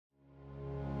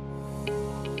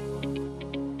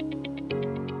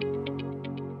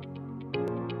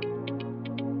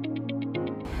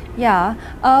Yeah,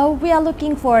 we are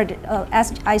looking for,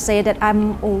 as I say, that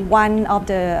I'm one of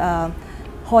the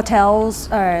hotels,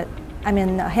 help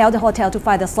the hotel to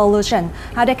find a solution,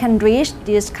 how they can reach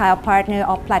this kind of partner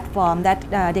or platform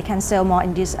that they can sell more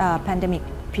in this pandemic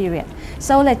period.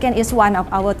 So RateGain is one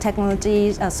of our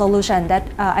technology solution that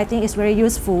I think is very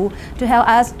useful to help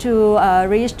us to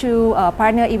reach to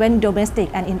partner even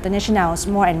domestic and internationals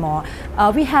more and more.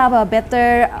 We have a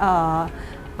better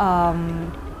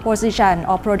position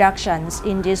or productions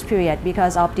in this period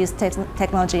because of this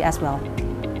technology as well.